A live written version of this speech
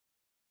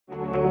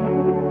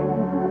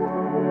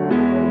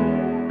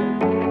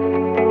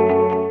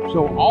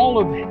So all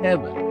of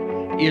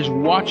heaven is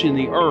watching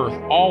the earth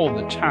all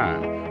the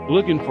time,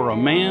 looking for a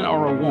man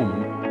or a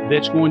woman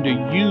that's going to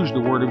use the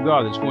Word of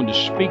God, that's going to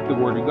speak the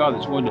Word of God,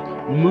 that's going to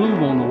move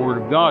on the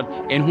Word of God.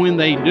 And when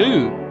they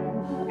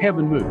do,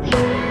 heaven moves.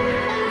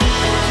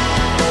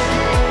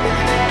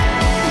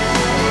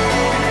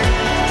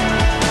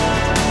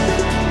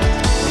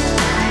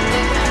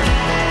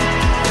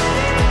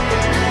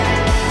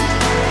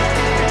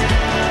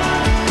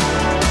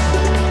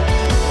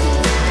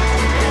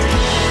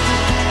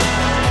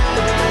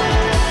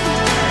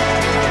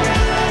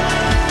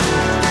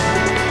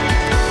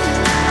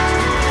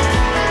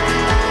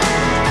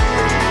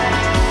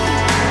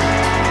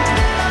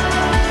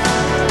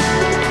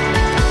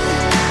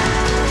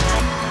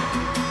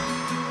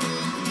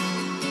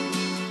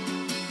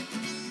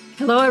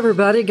 Hello,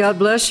 everybody. God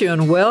bless you,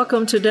 and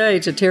welcome today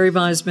to Terry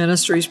Vines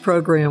Ministries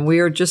program. We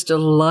are just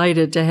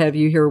delighted to have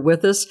you here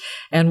with us,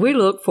 and we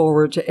look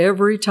forward to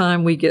every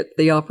time we get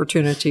the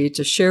opportunity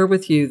to share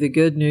with you the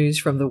good news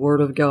from the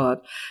Word of God,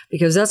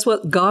 because that's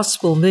what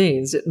gospel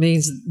means. It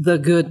means the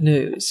good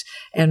news,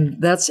 and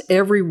that's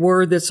every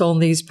word that's on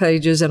these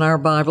pages in our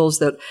Bibles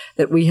that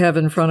we have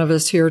in front of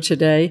us here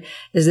today,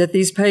 is that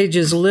these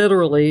pages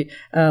literally,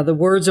 the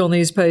words on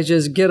these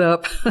pages get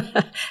up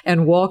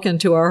and walk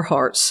into our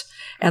hearts.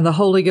 And the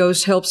Holy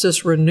Ghost helps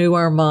us renew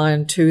our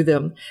mind to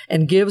them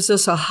and gives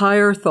us a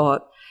higher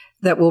thought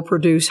that will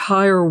produce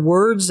higher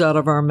words out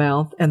of our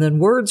mouth. And then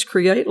words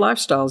create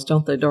lifestyles,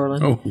 don't they,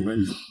 darling? Oh,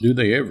 do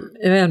they ever?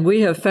 And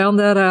we have found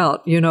that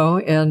out,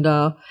 and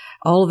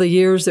all of the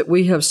years that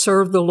we have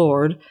served the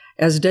Lord.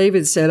 As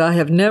David said, I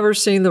have never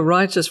seen the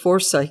righteous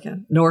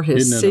forsaken, nor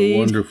his seed a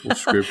wonderful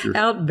scripture?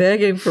 Out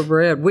begging for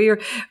bread. We are,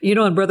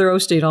 and Brother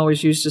Osteen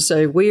always used to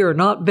say, we are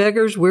not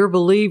beggars, we're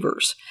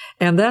believers.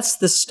 And that's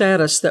the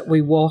status that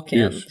we walk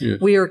in.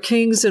 Yes. We are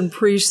kings and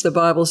priests, the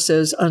Bible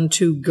says,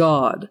 unto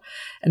God.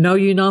 And know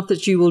ye not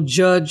that you will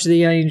judge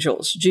the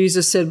angels?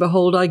 Jesus said,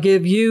 behold, I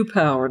give you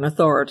power and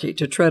authority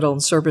to tread on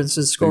serpents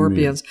and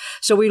scorpions. Amen.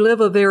 So we live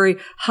a very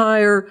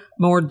higher,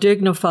 more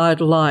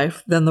dignified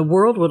life than the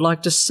world would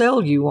like to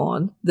sell you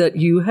on that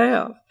you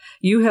have.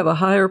 You have a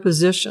higher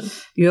position.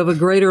 You have a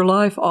greater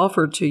life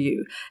offered to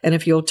you. And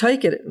if you'll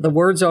take it, the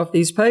words off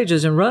these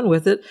pages, and run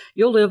with it,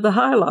 you'll live the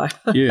high life.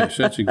 Yes,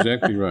 that's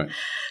exactly right.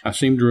 I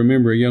seem to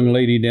remember a young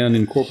lady down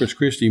in Corpus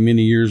Christi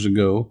many years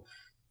ago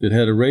that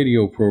had a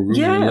radio program,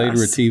 yes, and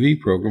later a TV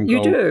program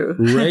called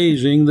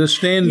Raising the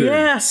Standard.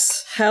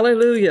 Yes,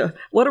 hallelujah.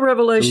 What a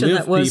revelation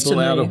that was to me. To lift people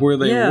out of where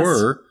they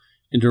were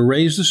and to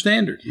raise the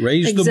standard,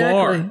 raise the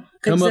bar.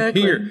 Come up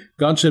here.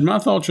 God said, my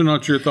thoughts are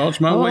not your thoughts.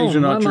 My ways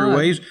are not your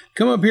ways.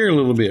 Come up here a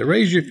little bit.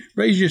 Raise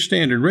your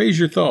standard. Raise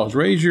your thoughts.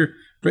 Raise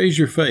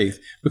your faith.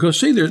 Because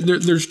see,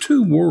 there's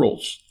two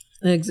worlds.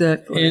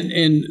 Exactly.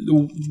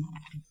 And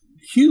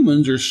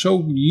humans are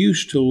so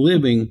used to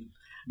living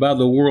by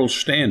the world's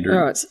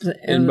standard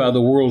and by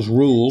the world's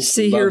rules.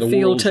 See, hear,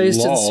 feel, taste,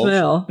 laws. And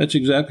smell. That's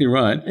exactly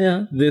right.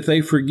 Yeah. That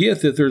they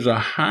forget that there's a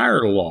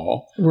higher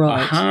law,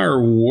 right, a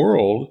higher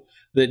world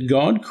that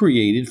God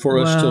created for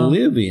us to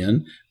live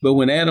in. But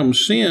when Adam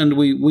sinned,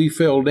 we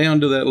fell down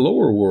to that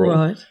lower world,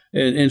 right,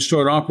 and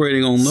start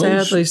operating on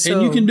those. Sadly so.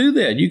 And you can do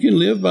that. You can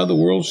live by the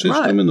world's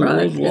system and the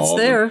world's laws,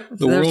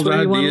 the world's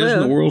ideas,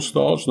 and the world's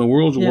thoughts, and the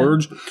world's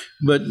words.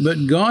 But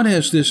God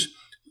has this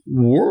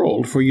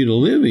world for you to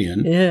live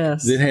in,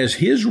 yes, that has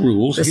His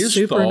rules, His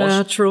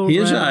thoughts,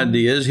 His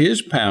ideas,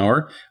 His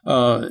power,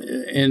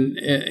 and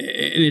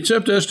it's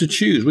up to us to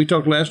choose. We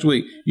talked last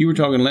week. You were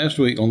talking last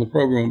week on the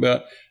program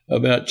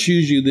about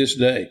choose you this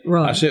day.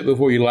 Right. I set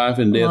before you life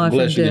and death,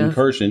 blessing and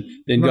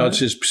cursing. Then God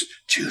says,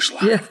 choose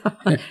life.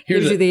 Yeah.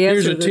 Here's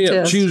a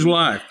tip. Choose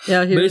life.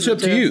 Yeah, but it's up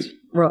to you.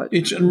 Right.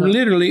 It's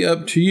literally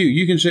up to you.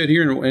 You can sit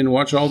here and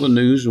watch all the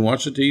news and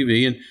watch the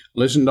TV and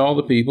listen to all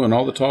the people and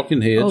all the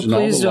talking heads and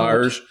all the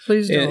liars.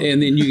 Please don't.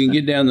 And then you can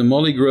get down the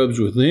mully grubs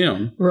with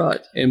them. Right.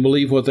 And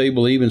believe what they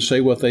believe and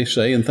say what they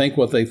say and think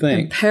what they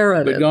think. And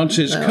parrot it. But God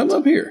says, come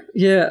up here.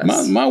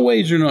 Yes. My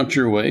ways are not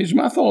your ways.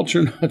 My thoughts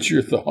are not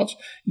your thoughts.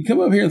 You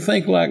come up here and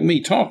think like me,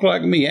 talk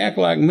like me, act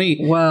like me.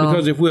 Wow.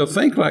 Because if we'll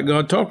think like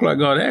God, talk like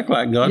God, act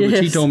like God, which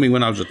He told me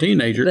when I was a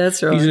teenager.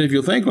 That's right. He said, if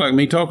you'll think like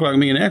me, talk like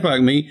me, and act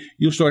like me,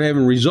 you'll start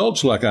having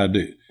results like I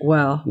do.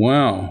 Wow.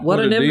 What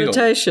an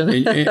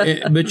invitation.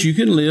 But you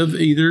can live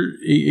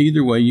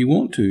either way you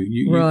want to.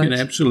 You can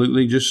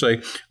absolutely just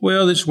say,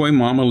 well, this is the way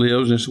Mama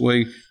lives, this is the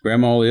way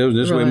Grandma lives,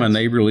 this is the way my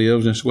neighbor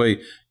lives, this is the way,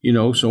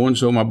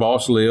 so-and-so my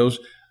boss lives.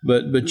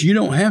 But you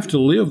don't have to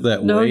live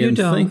that way and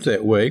think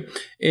that way.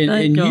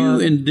 And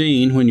you and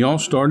Dean, when y'all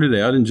started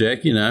out, and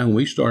Jackie and I, when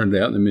we started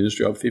out in the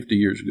ministry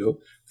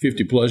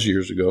 50 plus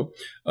years ago,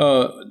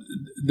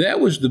 that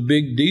was the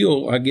big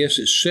deal. I guess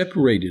it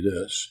separated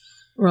us.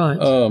 Right.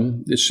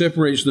 It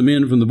separates the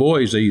men from the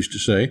boys, they used to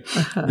say.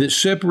 That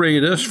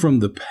separated us from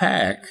the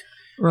pack.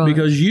 Right.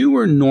 Because you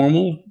were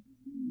normal,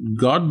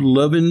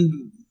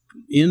 God-loving,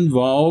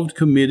 involved,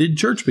 committed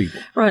church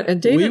people. Right.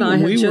 And Dean and I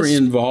were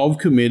involved,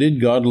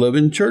 committed,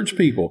 God-loving church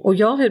people. Well,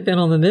 y'all had been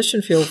on the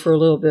mission field for a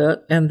little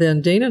bit. And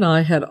then Dean and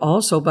I had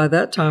also, by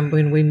that time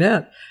when we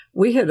met,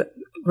 we had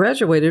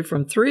graduated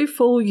from 3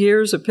 full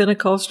years of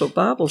Pentecostal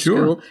Bible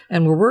school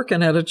and were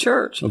working at a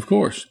church. Of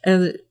course.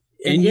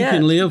 And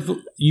yet,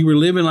 you were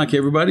living like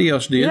everybody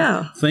else did,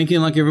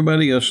 thinking like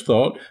everybody else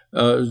thought,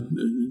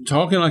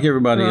 talking like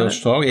everybody else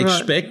talked,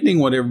 expecting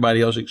what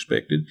everybody else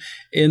expected.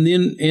 And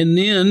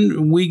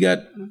then we got,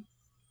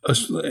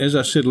 as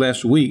I said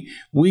last week,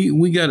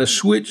 we got a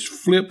switch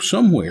flip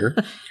somewhere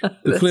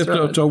that flipped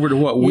us over to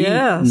what we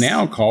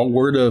now call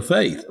word of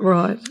faith.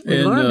 Right.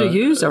 We learn to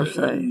use our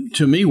faith.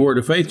 To me, word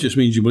of faith just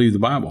means you believe the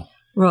Bible.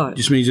 Right.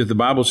 Just means that the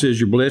Bible says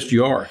you're blessed,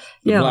 you are.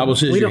 The Bible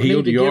says you're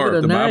healed, you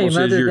are. The Bible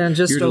says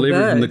you're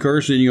delivered from the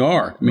curse, and you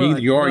are. Either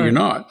you are or you're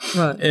not.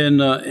 Right. And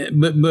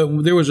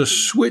but there was a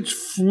switch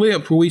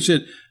flipped where we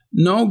said,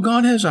 no,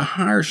 God has a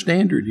higher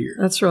standard here.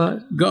 That's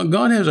right.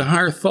 God has a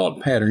higher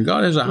thought pattern.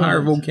 God has a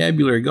higher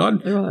vocabulary.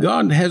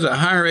 God has a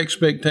higher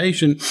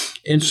expectation.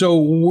 And so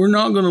we're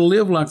not going to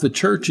live like the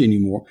church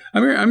anymore. I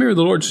remember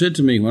the Lord said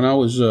to me when I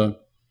was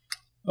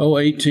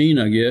 18,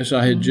 I guess.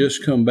 I had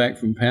just come back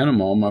from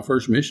Panama on my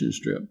first mission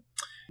trip.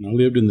 And I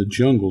lived in the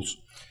jungles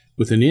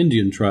with an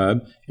Indian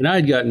tribe, and I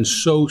had gotten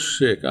so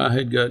sick. I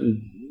had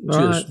gotten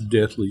just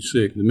deathly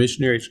sick. The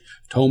missionaries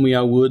told me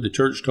I would. The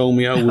church told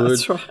me I would.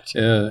 That's right.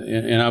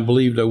 And I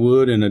believed I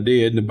would, and I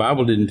did. And the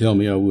Bible didn't tell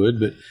me I would,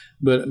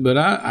 but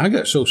I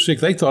got so sick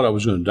they thought I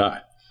was going to die,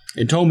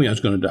 and told me I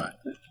was going to die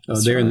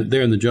there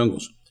in the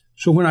jungles.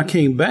 So when I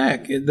came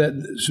back,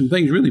 some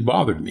things really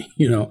bothered me,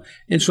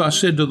 And so I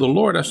said to the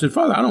Lord, I said,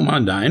 Father, I don't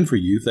mind dying for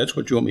you if that's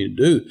what you want me to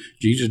do.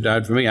 Jesus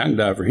died for me. I can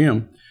die for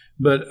him.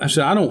 But I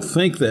said, I don't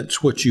think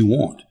that's what you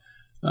want.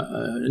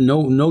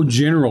 No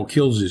general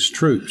kills his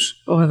troops.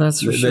 Oh,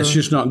 that's for sure. That's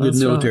just not good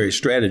military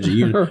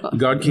strategy.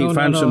 God can't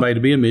find somebody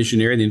to be a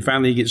missionary. Then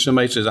finally he gets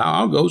somebody who says,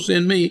 I'll go,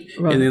 send me.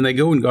 Right. And then they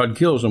go and God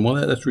kills them.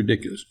 Well, that's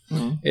ridiculous.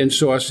 Mm-hmm. And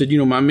so I said,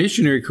 my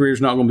missionary career is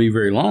not going to be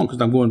very long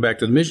because I'm going back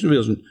to the mission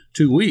fields in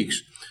 2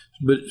 weeks.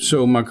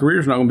 So my career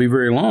is not going to be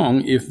very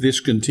long if this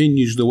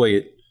continues the way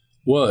it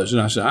was.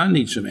 And I said, I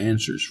need some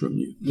answers from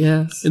you.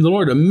 Yes. And the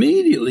Lord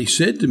immediately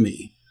said to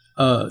me,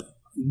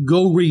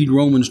 go read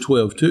Romans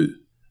 12:2.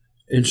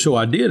 And so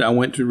I did. I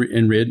went to read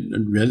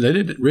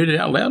it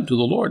out loud to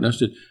the Lord. And I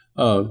said,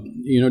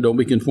 don't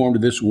be conformed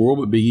to this world,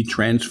 but be ye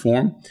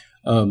transformed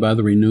by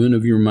the renewing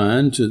of your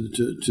mind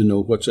to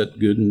know what's that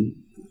good and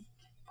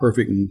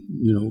perfect and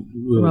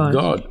will of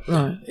God.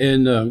 Right.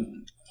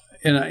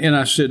 And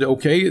I said,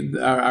 okay,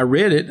 I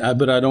read it,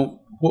 but I don't.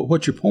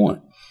 What's your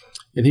point?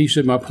 And he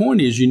said, my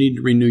point is you need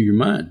to renew your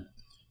mind.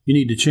 You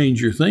need to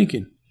change your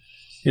thinking.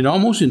 It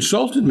almost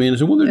insulted me. And I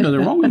said, well, there's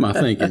nothing wrong with my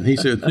thinking. He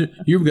said,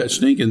 you've got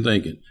stinking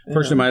thinking.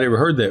 First time I'd ever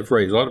heard that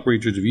phrase. A lot of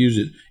preachers have used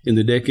it in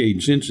the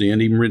decade since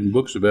then, even written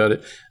books about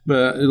it.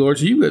 But the Lord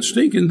said, you've got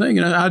stinking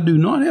thinking. I do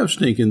not have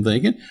stinking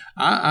thinking.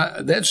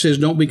 That says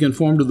don't be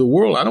conformed to the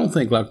world. I don't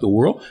think like the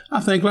world. I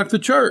think like the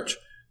church.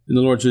 And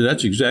the Lord said,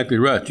 that's exactly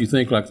right. You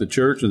think like the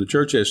church, and the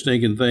church has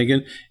stinking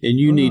thinking, and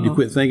you need to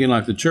quit thinking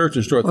like the church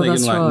and start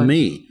thinking like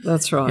me.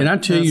 That's right. And I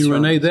tell you,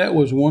 Renee, that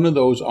was one of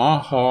those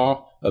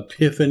aha,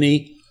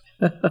 epiphany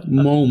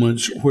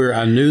moments where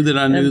I knew that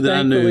I knew that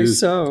I knew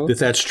that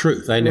that's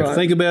truth. I didn't have to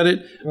think about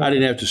it. I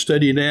didn't have to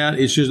study it out.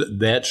 It's just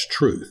that's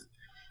truth.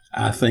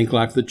 I think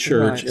like the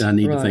church, and I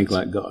need to think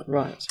like God.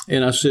 Right.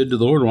 And I said to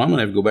the Lord, well, I'm going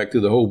to have to go back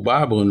through the whole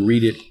Bible and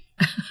read it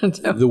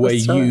the way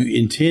you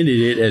intended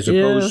it, as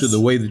opposed to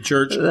the way the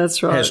church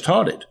has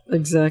taught it.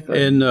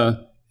 Exactly.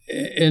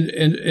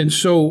 And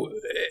so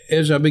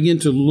as I begin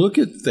to look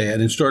at that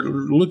and start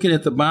looking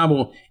at the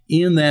Bible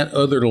in that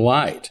other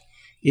light,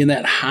 in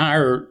that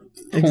higher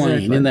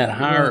plane, in that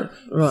higher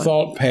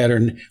thought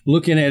pattern,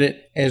 looking at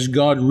it as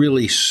God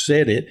really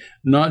said it,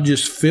 not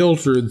just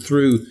filtered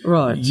through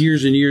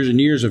years and years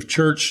and years of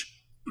church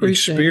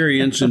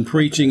experience and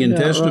preaching and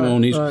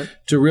testimonies,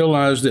 to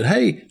realize that,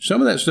 hey,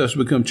 some of that stuff's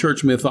become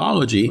church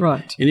mythology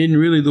and isn't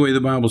really the way the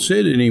Bible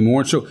said it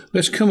anymore. So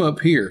let's come up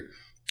here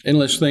and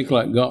let's think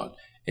like God.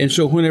 And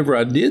so whenever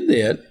I did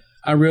that,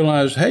 I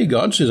realized, hey,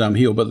 God says I'm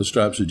healed by the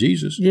stripes of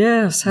Jesus.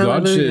 Yes, hallelujah.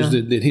 God says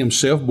that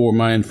himself bore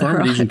my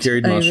infirmities and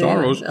carried my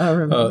sorrows.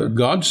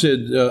 God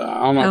said,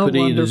 I'll not put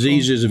any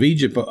diseases of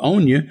Egypt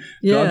on you.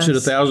 God said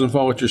 1,000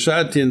 fall at your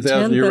side, 10,000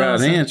 at your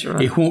right hand.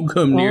 It won't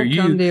come near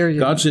you.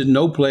 God said,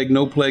 no plague,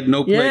 no plague,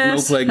 no plague,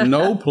 no plague,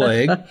 no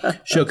plague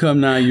shall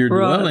come nigh your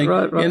dwelling.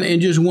 And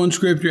just one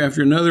scripture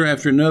after another,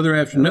 after another,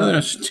 after another. And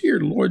I said, dear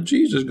Lord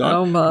Jesus,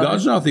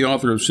 God's not the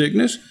author of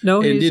sickness.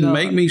 No, and didn't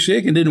make me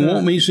sick and didn't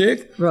want me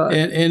sick.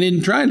 And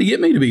trying to get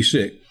me to be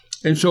sick.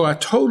 And so I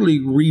totally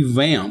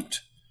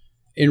revamped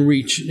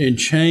and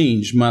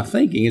changed my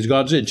thinking. As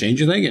God said,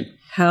 change your thinking.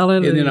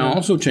 Hallelujah. And then I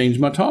also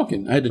changed my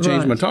talking. I had to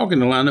change my talking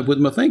to line up with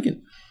my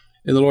thinking.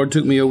 And the Lord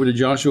took me over to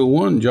Joshua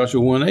 1. Joshua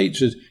 1:8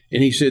 says,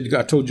 and he said,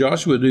 I told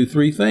Joshua to do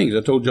 3 things.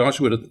 I told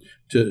Joshua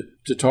to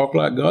talk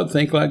like God,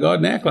 think like God,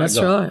 and act like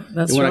God.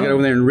 That's and when I got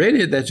over there and read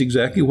it, that's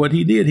exactly what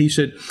he did. He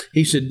said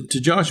to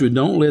Joshua,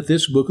 don't let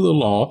this book of the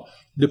law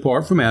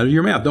depart from out of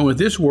your mouth. Don't let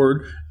this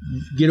word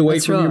get away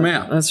from your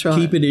mouth. That's right.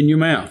 Keep it in your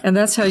mouth. And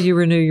that's how you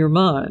renew your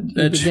mind.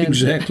 That's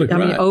exactly right.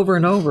 I mean, over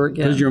and over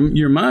again. Because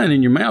your mind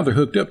and your mouth are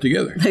hooked up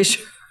together. They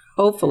should,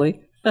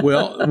 hopefully.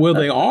 Well,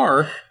 they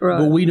are,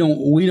 but we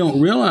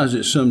don't realize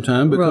it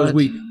sometimes because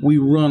we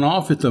run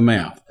off at the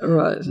mouth.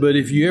 Right. But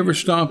if you ever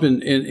stop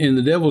and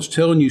the devil's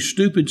telling you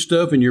stupid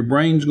stuff and your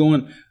brain's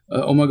going,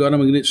 oh my God, I'm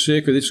going to get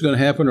sick, or this is going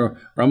to happen, or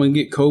I'm going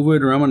to get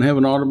COVID, or I'm going to have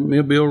an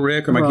automobile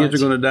wreck, or my kids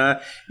are going to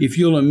die. If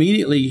you'll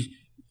immediately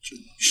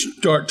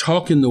start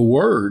talking the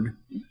word,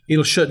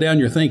 it'll shut down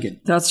your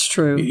thinking. That's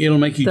true. It'll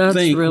make you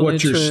think really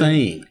what you're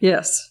saying.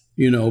 Yes.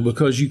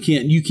 Because you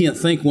can't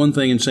think one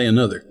thing and say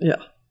another. Yeah.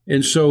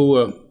 And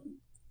so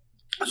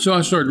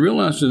I started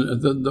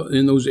realizing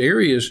in those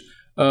areas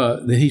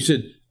that he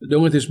said,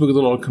 don't let this book of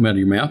the law come out of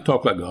your mouth.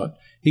 Talk like God.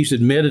 He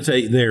said,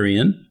 meditate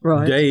therein,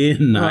 day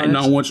and night,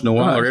 not once in a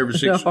while or every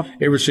 6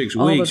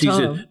 weeks. He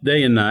said,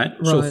 day and night.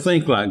 So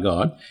think like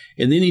God.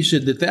 And then he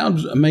said that thou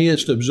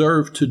mayest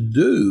observe to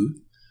do,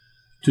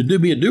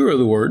 be a doer of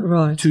the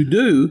word, to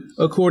do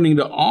according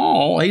to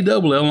all,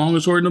 A-double-L,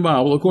 longest word in the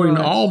Bible, according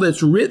to all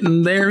that's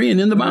written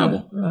therein in the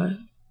Bible. Right.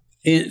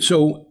 And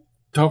so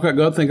talk like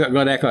God, think like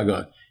God, act like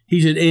God.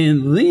 He said,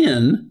 and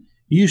then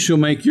you shall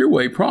make your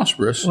way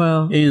prosperous,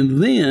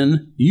 and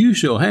then you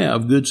shall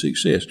have good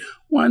success.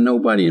 Why,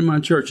 nobody in my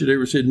church had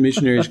ever said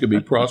missionaries could be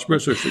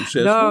prosperous or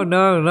successful.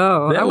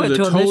 No. I went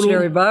to a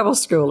missionary Bible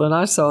school, and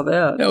I saw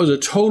that. That was a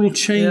total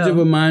change of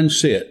a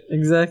mindset.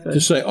 Exactly.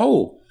 To say,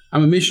 oh,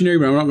 I'm a missionary,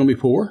 but I'm not going to be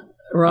poor.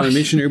 Right. I'm a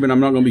missionary, but I'm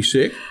not going to be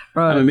sick.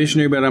 Right. I'm a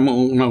missionary, but I'm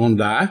not going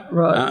to die.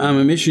 Right. I'm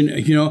a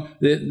missionary,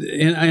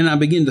 and I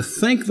begin to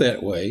think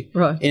that way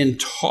and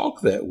talk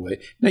that way.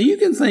 Now, you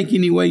can think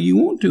any way you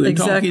want to and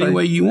talk any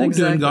way you want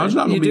to, and God's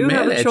not going to be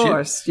mad at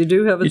you. You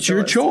do have a choice. It's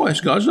your choice.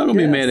 God's not going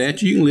to be mad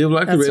at you. You can live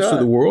like the rest of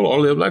the world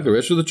or live like the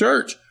rest of the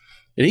church,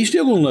 and He's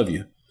still going to love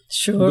you.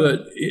 Sure.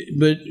 But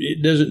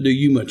it doesn't do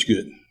you much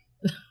good.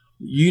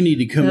 You need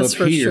to come up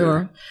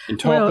here and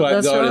talk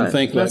like God and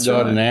think like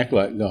God and act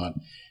like God.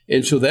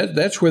 And so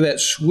that's where that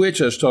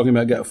switch I was talking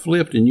about got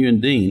flipped in you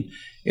and Dean,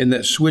 and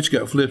that switch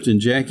got flipped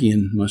in Jackie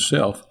and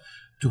myself,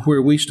 to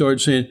where we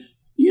started saying,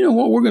 you know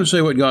what, we're going to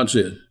say what God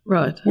said.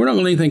 Right. We're not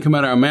going to let anything come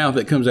out of our mouth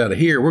that comes out of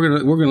here. We're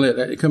going to let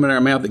it come out of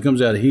our mouth that comes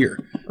out of here.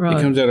 Right.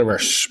 That comes out of our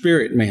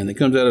spirit, man. That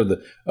comes out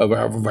of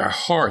our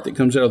heart. That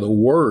comes out of the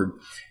Word.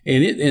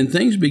 And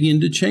things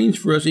begin to change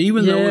for us,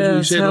 even though,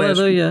 as we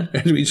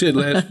said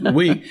last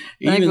week,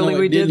 even though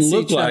it didn't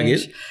look like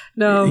it.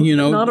 No,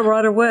 not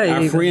right away.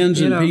 Our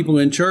friends and people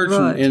in church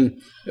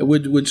and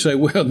would say,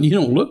 "Well, you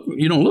don't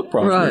look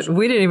prosperous." Right.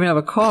 We didn't even have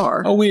a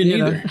car. Oh, we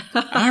didn't either.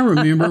 I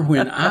remember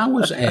when I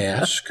was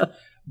asked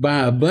by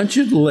a bunch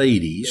of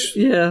ladies,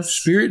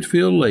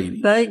 Spirit-filled ladies.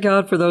 Thank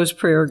God for those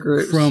prayer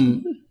groups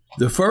from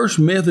the First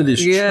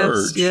Methodist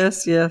Church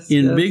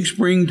in Big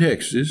Spring,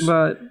 Texas.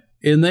 Right.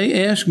 And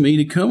they asked me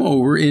to come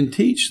over and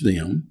teach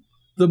them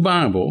the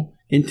Bible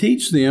and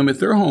teach them at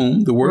their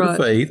home the Word of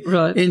Faith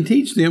and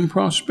teach them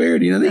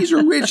prosperity. Now, these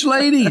are rich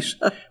ladies.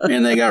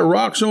 Man, they got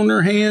rocks on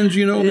their hands.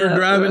 They're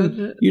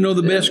driving,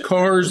 the best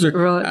cars.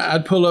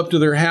 I'd pull up to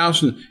their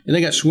house, and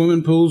they got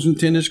swimming pools and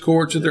tennis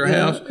courts at their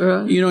house.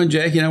 Right. And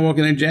Jackie and I walk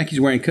in there.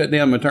 Jackie's wearing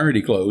cut-down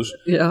maternity clothes.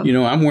 Yeah.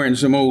 I'm wearing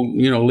some old,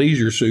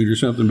 leisure suit or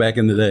something back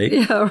in the day.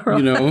 Yeah,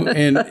 right.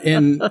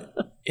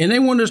 And they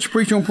wanted us to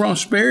preach on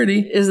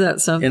prosperity. Is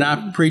that something? And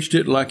I preached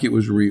it like it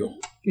was real.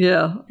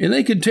 Yeah. And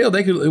they could tell.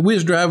 We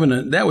was driving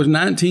that was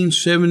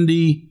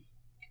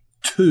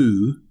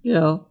 1972.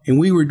 Yeah. And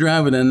we were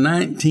driving a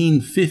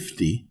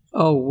 1950.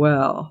 Oh,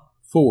 wow.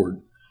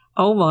 Ford.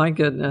 Oh, my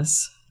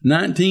goodness.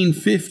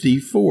 1950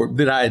 Ford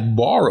that I had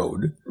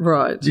borrowed.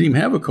 Right. Didn't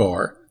even have a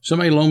car.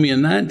 Somebody loaned me a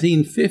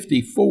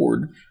 1950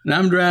 Ford. And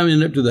I'm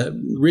driving up to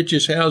the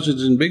richest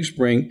houses in Big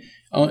Spring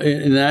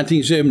in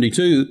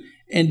 1972.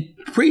 And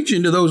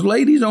preaching to those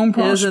ladies on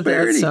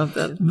prosperity. Isn't that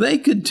something? They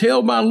could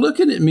tell by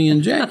looking at me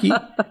and Jackie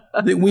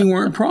that we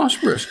weren't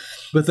prosperous.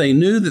 But they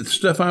knew that the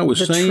stuff I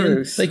was saying,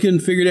 truth. They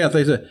couldn't figure it out.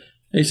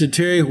 They said,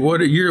 Terry,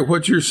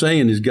 what you're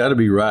saying has got to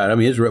be right. I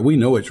mean, it's right. We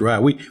know it's right.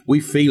 We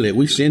feel it.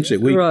 We sense it.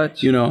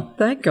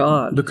 Thank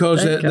God.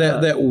 Because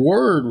that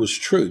word was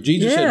true.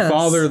 Jesus said,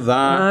 Father,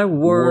 thy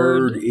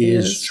word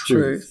is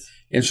truth.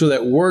 And so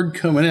that word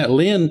coming out,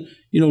 Lynn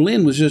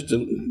was just a,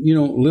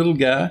 little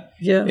guy.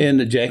 Yeah.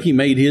 And Jackie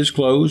made his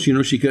clothes.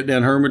 She cut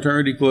down her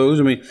maternity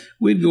clothes. I mean,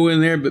 we'd go in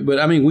there, but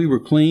I mean, we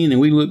were clean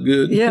and we looked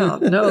good. Yeah.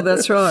 No,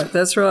 that's right.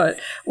 That's right.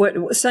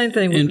 Same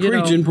thing. And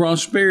preaching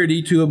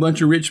prosperity to a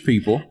bunch of rich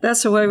people.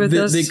 That's the way with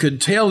us. They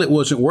could tell it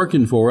wasn't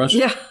working for us.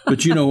 Yeah.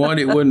 But you know what?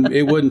 It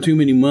wasn't too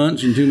many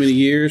months and too many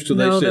years till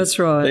they said, that's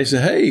right. They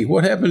said, hey,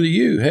 what happened to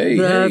you? Hey,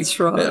 that's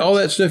right. All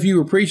that stuff you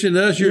were preaching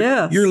to us,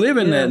 you're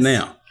living that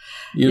now.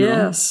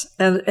 Yes,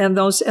 and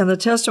the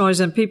testimonies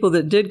and people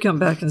that did come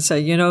back and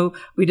say,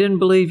 we didn't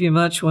believe you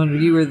much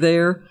when you were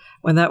there,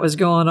 when that was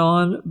going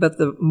on, but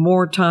the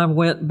more time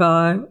went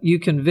by, you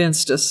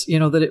convinced us,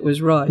 that it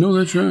was right. No,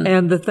 that's right.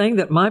 And the thing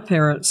that my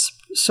parents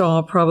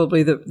saw,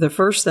 probably the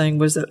first thing,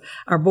 was that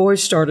our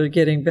boys started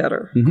getting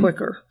better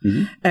quicker.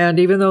 Mm-hmm. And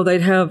even though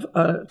they'd have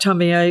a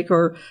tummy ache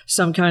or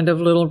some kind of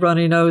little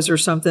runny nose or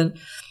something,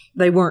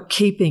 they weren't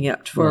keeping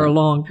it for a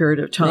long period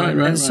of time.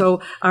 And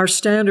so our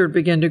standard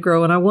began to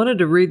grow. And I wanted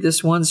to read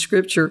this one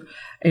scripture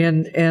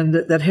and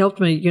that helped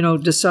me,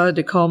 decide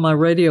to call my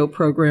radio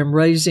program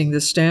Raising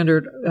the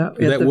Standard.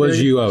 That was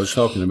you I was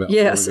talking about.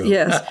 Yes. It's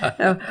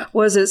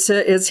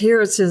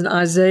in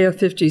Isaiah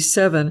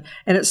 57,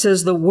 and it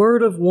says, the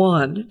word of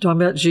one,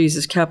 talking about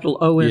Jesus, capital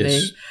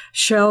O-N-E,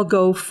 shall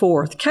go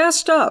forth.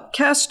 Cast up,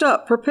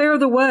 prepare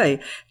the way.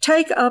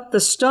 Take up the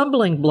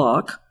stumbling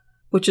block,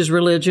 which is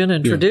religion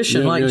and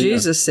tradition,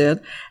 Jesus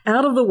said,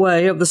 out of the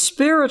way of the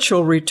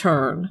spiritual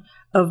return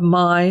of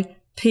my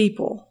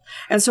people.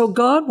 And so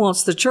God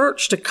wants the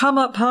church to come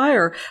up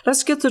higher.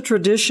 Let's get the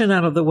tradition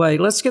out of the way.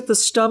 Let's get the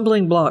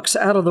stumbling blocks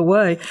out of the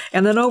way.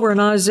 And then over in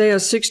Isaiah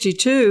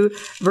 62,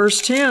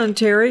 verse 10,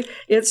 Terry,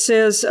 it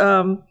says,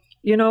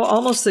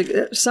 almost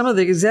some of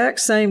the exact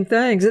same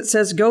things. It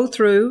says, go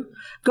through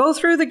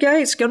the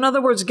gates. In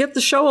other words, get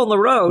the show on the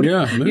road.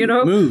 Yeah,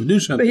 move, do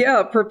something.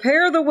 Yeah,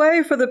 prepare the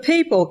way for the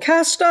people.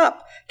 Cast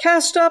up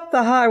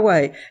the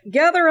highway.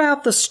 Gather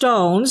out the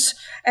stones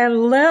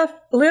and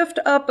lift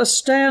up a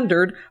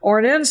standard or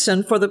an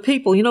ensign for the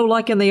people.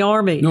 Like in the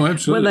army. No,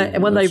 absolutely.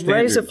 When they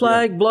raise a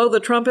flag, blow the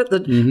trumpet,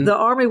 the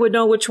army would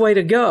know which way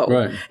to go.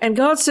 Right. And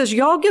God says,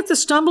 y'all get the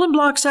stumbling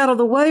blocks out of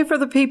the way for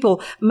the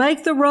people.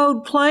 Make the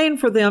road plain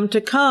for them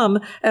to come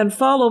and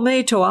follow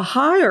me to a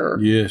higher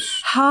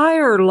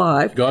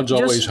life. God's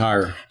always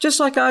higher. Just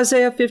like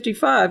Isaiah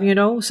 55,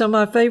 some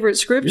of my favorite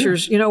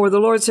scriptures, where the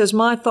Lord says,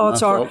 my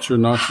thoughts are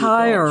not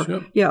higher.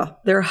 Yeah,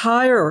 they're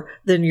higher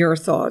than your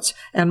thoughts.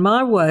 And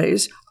my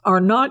ways are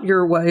not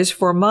your ways,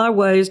 for my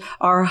ways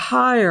are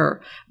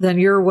higher than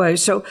your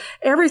ways. So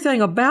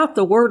everything about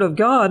the Word of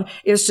God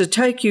is to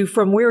take you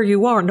from where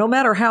you are, no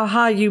matter how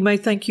high you may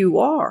think you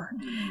are.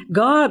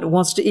 God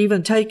wants to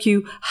even take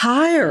you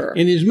higher.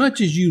 And as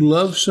much as you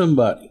love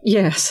somebody,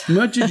 yes,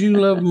 much as you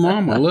love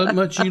Mama,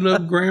 much as you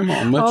love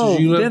Grandma, much as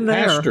you love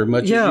Pastor,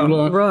 much as you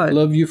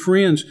love your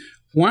friends,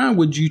 why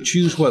would you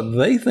choose what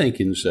they think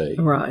and say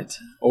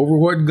over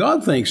what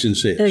God thinks and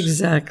says?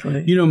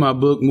 Exactly. My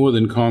book, More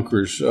Than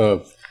Conquerors,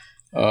 this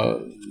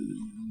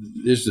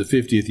is the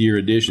 50th year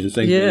edition. I've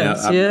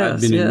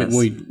been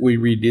we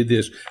redid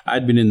this.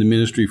 I'd been in the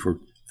ministry for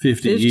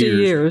 50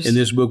 years, and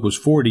this book was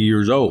 40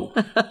 years old,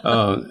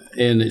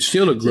 and it's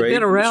still a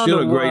great,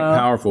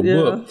 powerful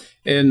book,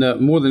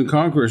 and More Than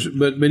Conquerors.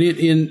 But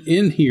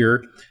in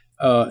here,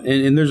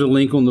 and there's a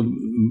link on the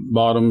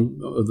bottom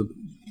of the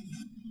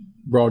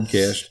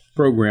broadcast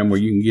program where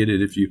you can get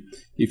it if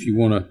you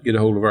want to get a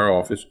hold of our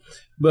office.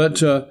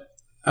 But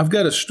I've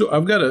got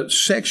a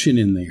section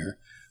in there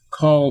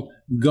called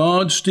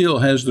 "God Still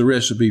Has the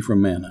Recipe for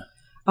Manna."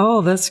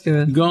 Oh, that's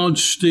good. God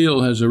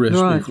still has a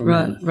recipe for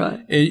manna.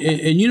 Right.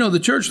 And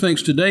the church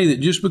thinks today that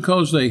just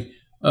because they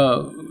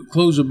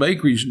close the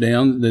bakeries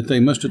down, that they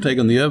must have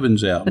taken the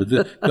ovens out.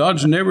 But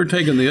God's never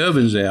taken the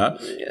ovens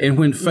out. And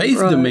when faith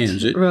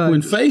demands it,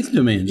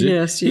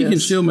 He can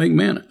still make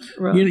manna.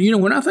 Right.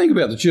 When I think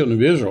about the children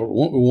of Israel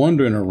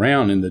wandering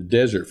around in the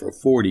desert for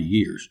 40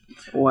 years,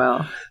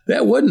 wow,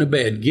 that wasn't a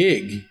bad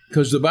gig,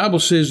 because the Bible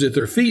says that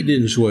their feet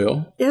didn't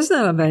swell. Isn't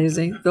that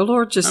amazing? The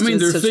Lord just did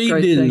their such feet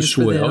great didn't things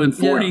swell. for them. In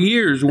 40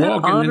 years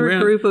walking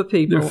around, group of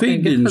people, their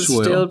feet didn't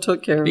swell. Still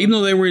took care of them. Even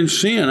though they were in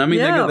sin.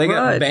 They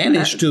got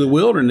banished to the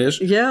wilderness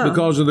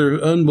because of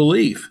their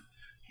unbelief.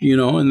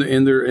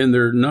 And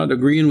they're not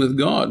agreeing with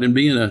God and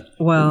being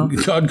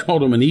God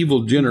called them an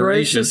evil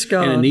generation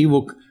and an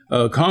evil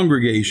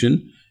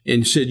congregation.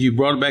 And said, you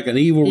brought back an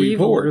evil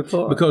report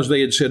because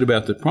they had said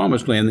about the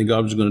promised land that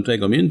God was going to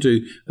take them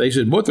into. They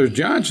said, there's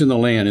giants in the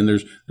land, and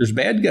there's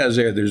bad guys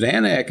there. There's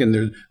Anak, and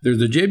there's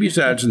the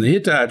Jebusites and the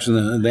Hittites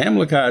and the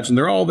Amalekites, and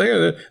they're all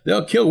there.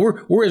 They'll kill.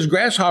 We're as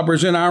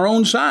grasshoppers in our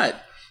own sight.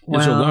 Wow.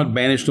 And so God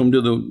banished them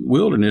to the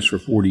wilderness for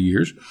 40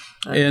 years.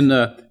 And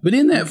but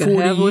in that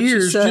 40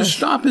 years, just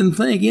stop and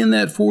think. In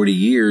that 40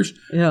 years,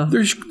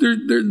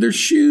 their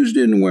shoes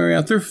didn't wear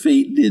out. Their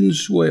feet didn't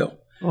swell.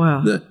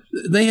 Wow.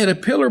 They had a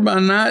pillar by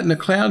night and a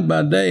cloud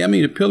by day.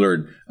 A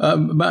pillar a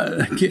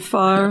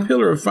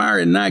pillar of fire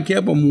at night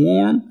kept them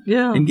warm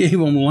and gave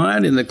them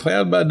light, and the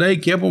cloud by day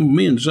kept them from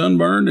being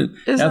sunburned and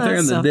out there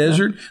in the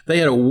desert. They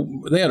had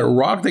a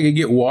rock they could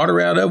get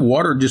water out of.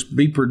 Water just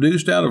be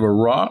produced out of a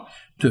rock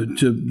to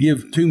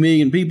give 2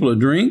 million people a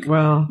drink.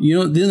 Wow.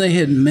 Then they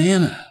had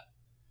manna.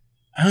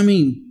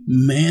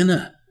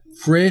 Manna,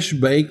 fresh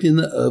baked in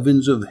the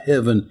ovens of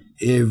heaven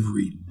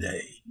every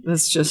day.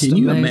 That's just amazing.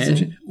 Can you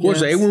imagine? Of course,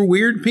 they were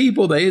weird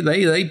people.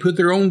 They put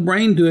their own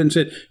brain to it and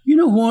said, you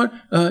know what?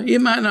 It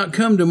might not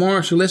come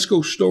tomorrow, so let's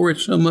go store it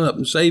some up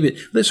and save it.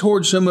 Let's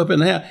hoard some up in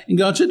the house. And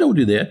God said, don't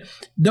do that.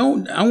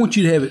 I want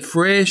you to have it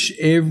fresh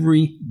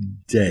every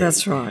day.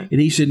 That's right. And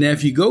He said, now,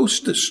 if you go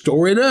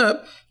store it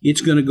up,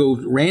 it's going to go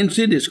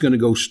rancid, it's going to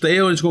go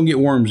stale, it's going to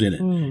get worms in it.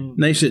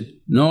 And they said,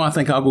 no, I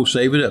think I'll go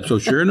save it up. So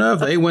sure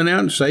enough, they went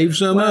out and saved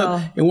some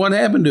up. And what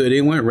happened to it?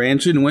 It went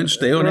rancid and went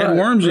stale and had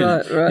worms in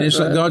it. And it's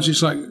like God's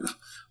just like,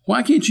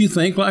 why can't you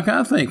think like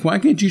I think? Why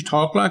can't you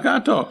talk like I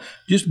talk?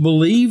 Just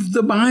believe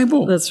the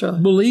Bible. That's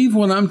right. Believe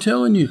what I'm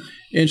telling you.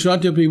 And so I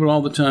tell people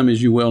all the time,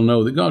 as you well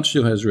know, that God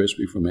still has a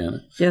recipe for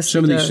manna. Yes,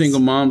 Some of these single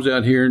moms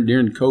out here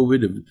during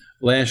COVID of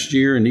last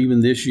year and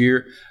even this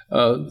year,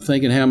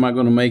 thinking, how am I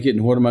going to make it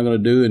and what am I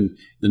going to do? And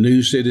the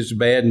news said it's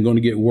bad and going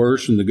to get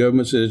worse, and the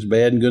government said it's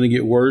bad and going to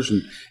get worse.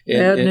 And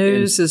bad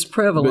news is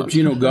prevalent.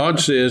 But, God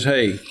says,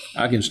 hey,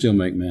 I can still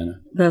make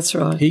manna. That's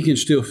right. He can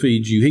still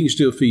feed you. He can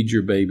still feed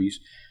your babies.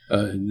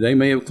 They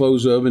may have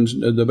closed ovens,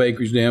 the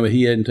bakeries down, but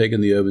he hadn't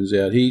taken the ovens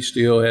out. He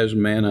still has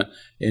manna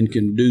and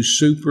can do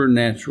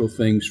supernatural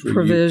things for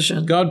Provision.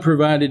 you. God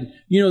provided,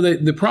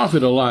 the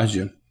prophet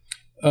Elijah,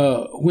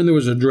 when there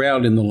was a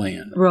drought in the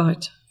land.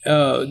 Right.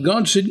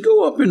 God said,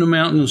 go up in the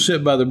mountain and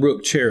sit by the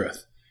brook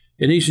Cherith.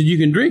 And he said, you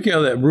can drink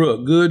out of that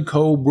brook, good,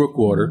 cold brook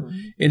water.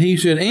 Mm-hmm. And he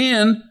said,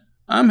 and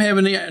I'm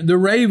having the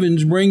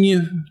ravens bring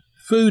you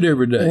food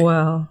every day.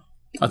 Wow.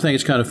 I think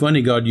it's kind of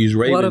funny God used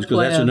ravens because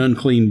that's an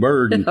unclean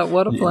bird. And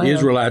what a plan. The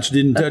Israelites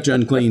didn't touch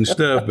unclean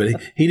stuff, but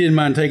he didn't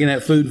mind taking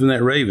that food from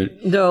that raven.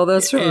 No,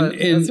 that's right.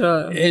 That's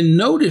right. And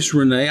notice,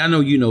 Renee, I know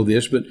you know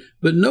this, but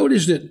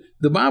notice that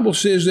the Bible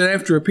says that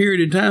after a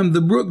period of time, the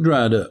brook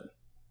dried up.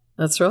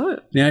 That's right.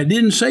 Now, it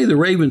didn't say the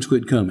ravens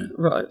quit coming.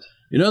 Right.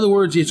 In other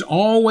words, it's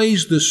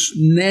always the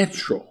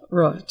natural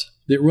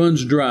that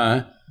runs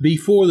dry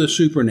before the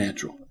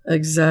supernatural.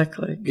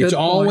 Exactly. It's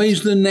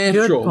always the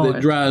natural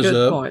that dries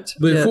up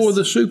before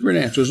the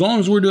supernatural. As long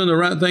as we're doing the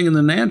right thing in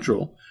the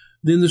natural,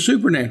 then the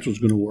supernatural is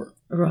going to work.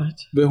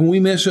 Right. But when we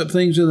mess up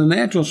things in the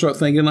natural, start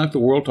thinking like the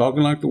world,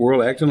 talking like the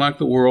world, acting like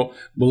the world,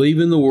 believe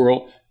in the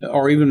world,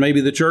 or even maybe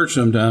the church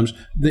sometimes,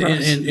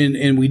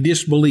 and we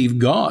disbelieve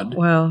God.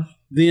 Wow.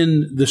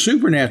 Then the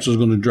supernatural is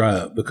going to dry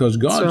up because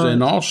God's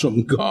an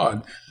awesome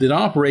God that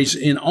operates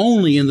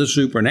only in the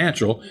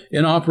supernatural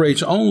and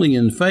operates only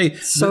in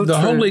faith. The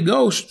Holy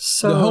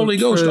Ghost,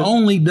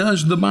 only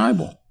does the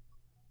Bible.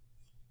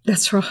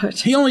 That's right.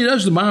 He only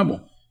does the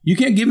Bible. You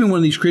can't give him one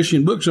of these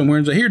Christian books somewhere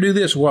and say, "Here, do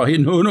this." Well,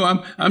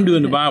 no, I'm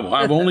doing the Bible.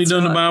 I've only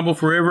done the Bible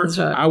forever. That's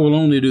right. I will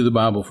only do the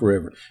Bible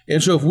forever.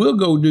 And so, if we'll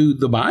go do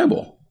the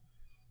Bible,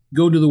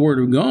 go to the Word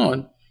of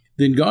God,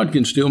 then God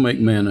can still make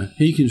manna.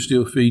 He can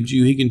still feed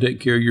you. He can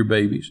take care of your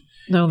babies.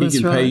 No, that's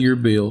He can pay your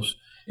bills.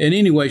 And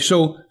anyway,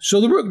 so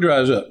the brook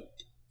dries up.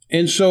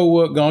 And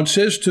so God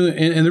says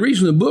and the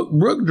reason the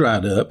brook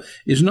dried up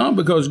is not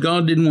because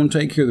God didn't want to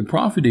take care of the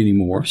prophet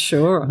anymore.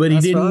 Sure. But he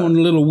didn't want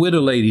a little widow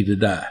lady to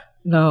die.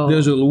 No.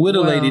 There's a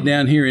widow lady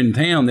down here in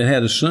town that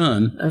had a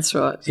son. That's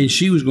right. And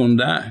she was going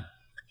to die.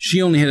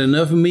 She only had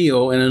enough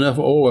meal and enough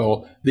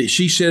oil that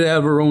she said out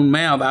of her own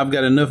mouth, I've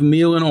got enough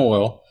meal and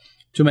oil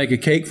to make a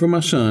cake for my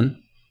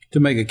son, to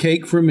make a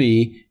cake for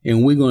me,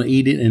 and we're going to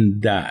eat it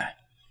and die.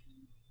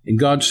 And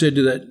God said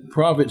to that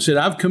prophet,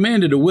 I've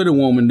commanded a widow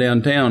woman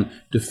downtown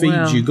to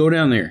feed you. Go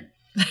down there.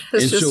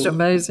 It's just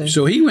amazing.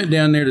 So he went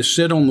down there to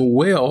sit on the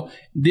well.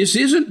 This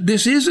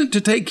isn't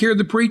to take care of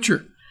the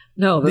preacher.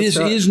 No, this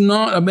is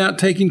not about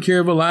taking care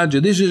of Elijah.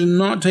 This is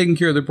not taking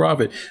care of the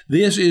prophet.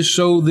 This is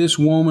so this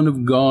woman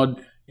of God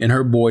and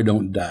her boy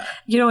don't die.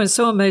 It's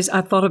so amazing.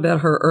 I thought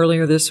about her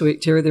earlier this week,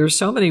 Terry. There are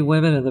so many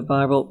women in the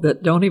Bible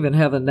that don't even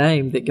have a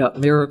name that got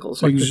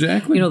miracles. Like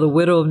exactly. The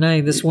widow of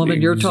Nain, this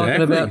woman you're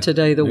talking about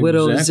today, the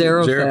widow of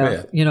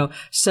Zarephath.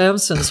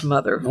 Samson's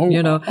mother.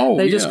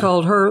 They just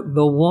called her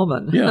the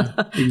woman. Yeah,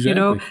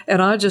 exactly.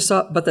 And I just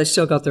thought, but they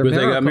still got their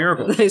miracle. They got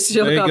miracles. They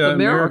still got the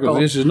miracle.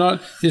 This is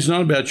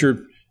not about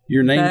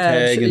your name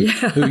tag and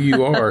who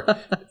you are.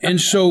 And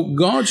so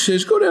God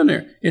says, go down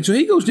there. And so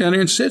he goes down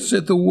there and sits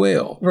at the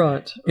well.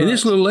 Right. And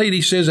this little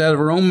lady says out of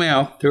her own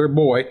mouth to her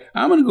boy,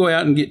 I'm going to go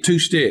out and get 2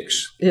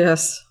 sticks.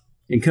 Yes.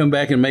 And come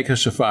back and make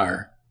us a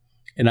fire.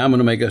 And I'm going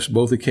to make us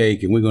both a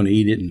cake and we're going to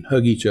eat it and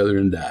hug each other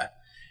and die.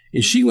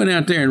 And she went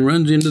out there and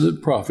runs into the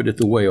prophet at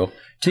the well.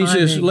 He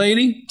says,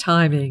 lady,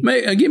 give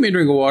me a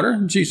drink of water.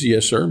 And she says,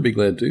 yes, sir. Be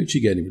glad to. And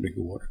she gave him a drink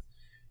of water.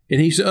 And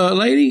he said,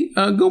 lady,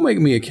 go make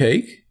me a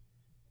cake.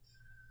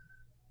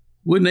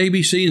 Wouldn't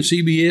ABC and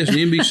CBS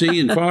and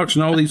NBC and Fox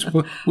and all these,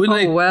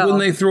 wouldn't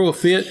they throw a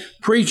fit?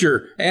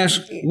 Preacher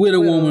asked widow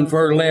woman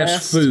for her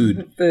last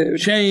food.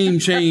 Shame,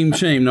 shame,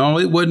 shame. No,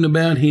 it wasn't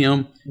about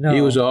him. No.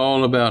 It was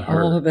all about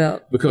her. All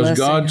about because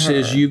God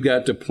says you've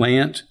got to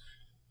plant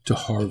to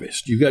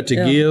harvest. You've got to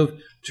give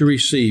to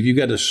receive. You've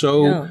got to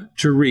sow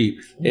to reap.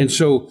 And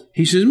so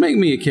he says, make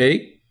me a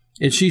cake.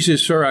 And she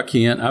says, sir, I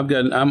can't.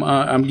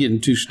 I'm getting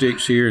 2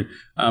 sticks here.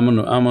 I'm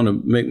gonna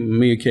make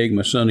me a cake,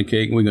 my son a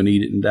cake, and we're gonna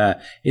eat it and die.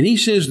 And he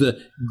says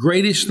the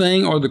greatest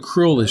thing or the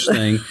cruelest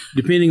thing,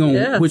 depending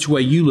on which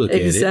way you look at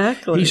it.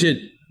 Exactly. He said,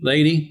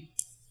 lady,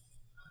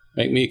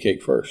 make me a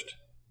cake first.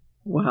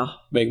 Wow.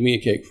 Make me a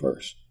cake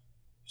first.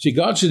 See,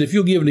 God said, if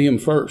you'll give to him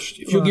first,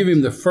 if you'll give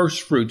him the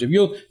first fruits, if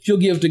you'll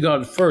give to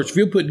God first, if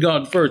you'll put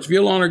God first, if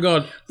you'll honor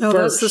God first.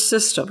 That's the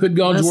system. Put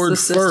God's word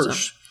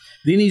first.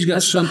 Then he's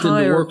got something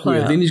to work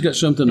with. Then he's got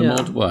something to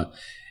multiply.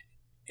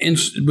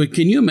 But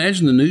can you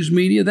imagine the news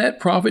media? That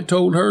prophet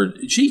told her,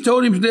 she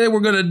told him today we're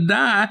going to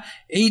die,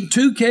 eat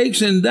 2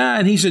 cakes and die.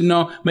 And he said,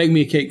 no, make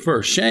me a cake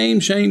first. Shame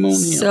on him.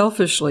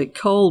 Selfishly,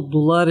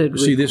 cold-blooded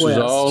request. See, this is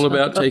all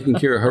about taking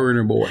care of her and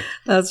her boy.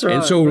 That's right.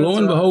 And so lo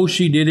and behold,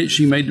 she did it.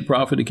 She made the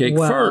prophet a cake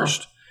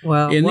first.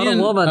 Wow, and what then,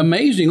 a woman.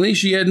 Amazingly,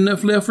 she had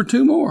enough left for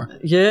 2 more.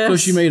 Yes. So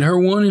she made her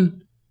one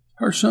and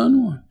her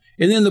son one.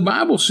 And then the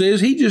Bible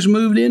says he just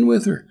moved in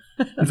with her.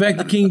 In fact,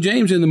 the King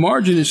James, in the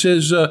margin, it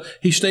says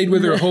he stayed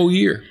with her a whole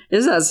year.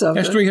 Is that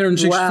something? That's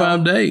 365 wow.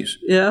 days.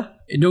 Yeah.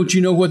 And don't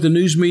you know what the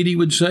news media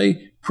would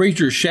say?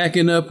 Preacher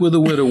shacking up with a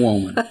widow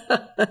woman.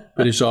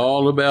 But it's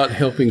all about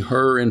helping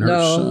her and her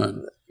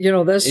son. You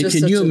know, that's and just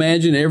can you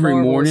imagine every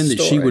morning that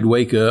she would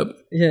wake up?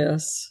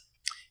 Yes.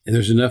 And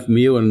there's enough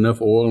meal and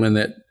enough oil in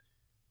that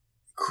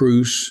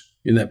cruse,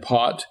 in that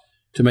pot,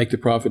 to make the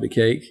prophet a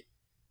cake.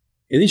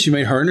 And then she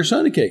made her and her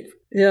son a cake.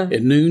 Yeah.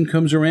 At noon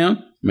comes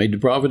around, made the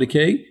prophet a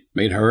cake,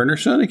 made her and her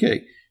son a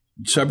cake.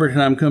 Supper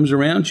time comes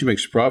around, she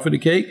makes the prophet a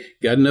cake,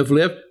 got enough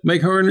left,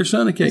 make her and her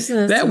son a cake.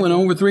 That went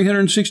on for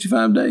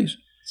 365 days.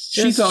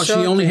 She thought she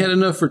only had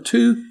enough for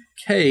 2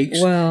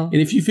 cakes. Wow.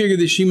 And if you figure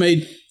that she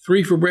made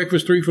 3 for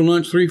breakfast, 3 for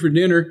lunch, 3 for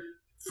dinner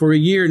for a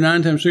year,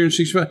 9 times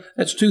 365,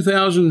 that's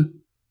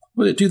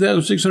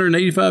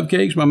 2,685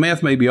 cakes? My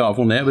math may be off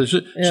on that, but it's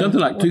something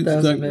like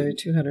 2,000, maybe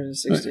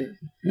 260. Yeah,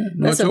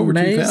 no, that's it's over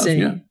 2,000.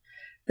 Yeah.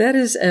 That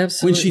is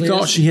absolutely. When she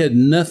thought she had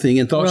nothing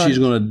and thought she was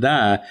going to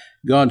die,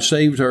 God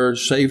saved her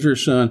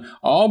son,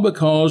 all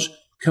because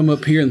come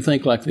up here and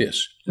think like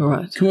this.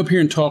 Right. Come up here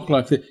and talk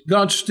like this.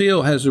 God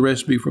still has the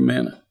recipe for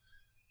manna.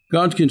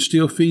 God can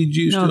still feed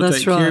you, still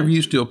take care of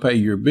you, still pay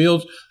your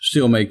bills,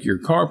 still make your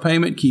car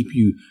payment, keep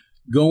you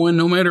going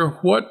no matter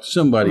what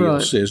somebody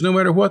else says, no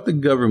matter what the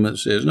government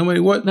says, no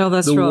matter what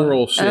the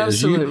world says.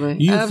 Absolutely.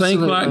 You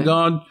think like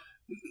God,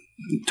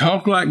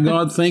 talk like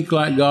God, think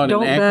like God,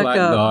 and act like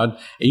God,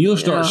 and you'll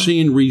start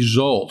seeing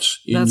results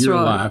in your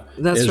life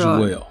as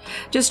well.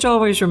 Just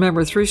always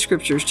remember 3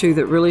 scriptures, too,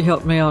 that really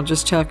helped me. I'll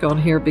just tack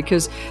on here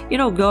because, you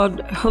know,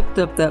 God hooked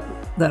up that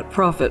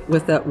prophet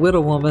with that widow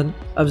woman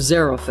of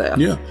Zarephath.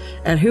 Yeah.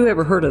 And who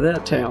ever heard of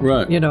that town?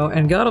 Right. You know,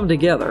 and got them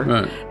together.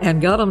 Right.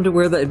 And got them to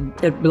where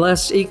it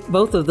blessed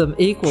both of them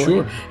equally.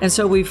 Sure. And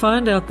so we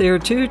find out there,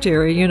 too,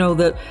 Terry, you know,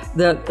 that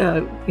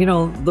you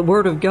know, the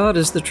word of God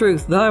is the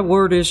truth. Thy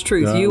word is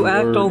truth. You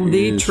act on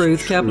the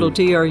truth, capital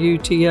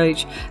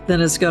Truth,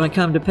 then it's going to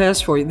come to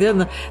pass for you.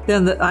 Then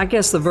I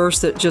guess the verse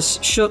that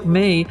just shook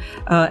me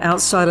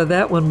outside of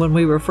that one when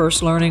we were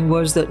first learning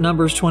was that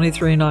Numbers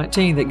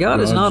 23:19, that God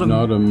is not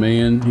a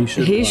man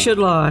he should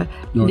lie.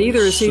 Neither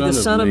is he the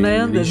son of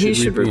man that he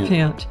should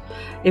repent.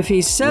 If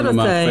he said a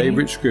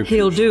thing,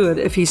 he'll do it.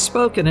 If he's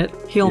spoken it,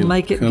 he'll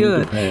make it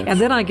good. And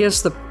then I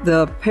guess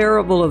the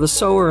parable of the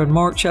sower in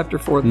Mark chapter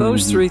 4,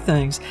 those 3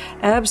 things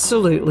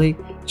absolutely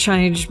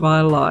changed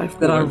my life.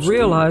 That I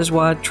realized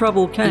why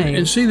trouble came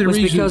and see, was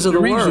because of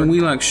the word. The reason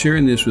we like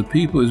sharing this with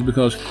people is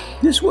because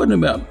this wasn't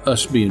about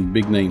us being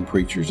big name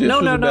preachers. This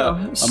was about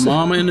a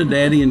mama and a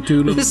daddy and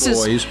 2 little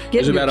boys.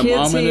 It's about a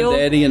mama and a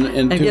daddy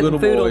and 2 little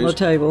food boys on the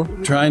table,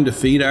 trying to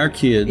feed our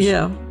kids.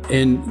 Yeah.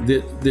 And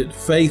that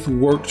faith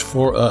works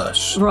for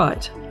us.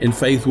 Right. And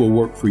faith will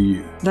work for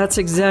you. That's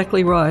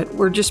exactly right.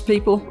 We're just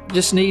people,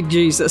 just need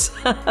Jesus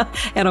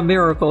and a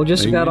miracle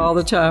just about all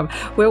the time.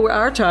 Well,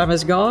 our time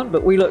is gone,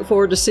 but we look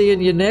forward to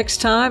seeing you next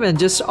time. And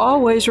just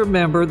always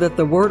remember that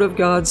the Word of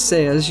God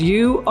says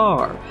you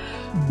are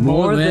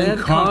more than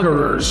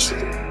conquerors.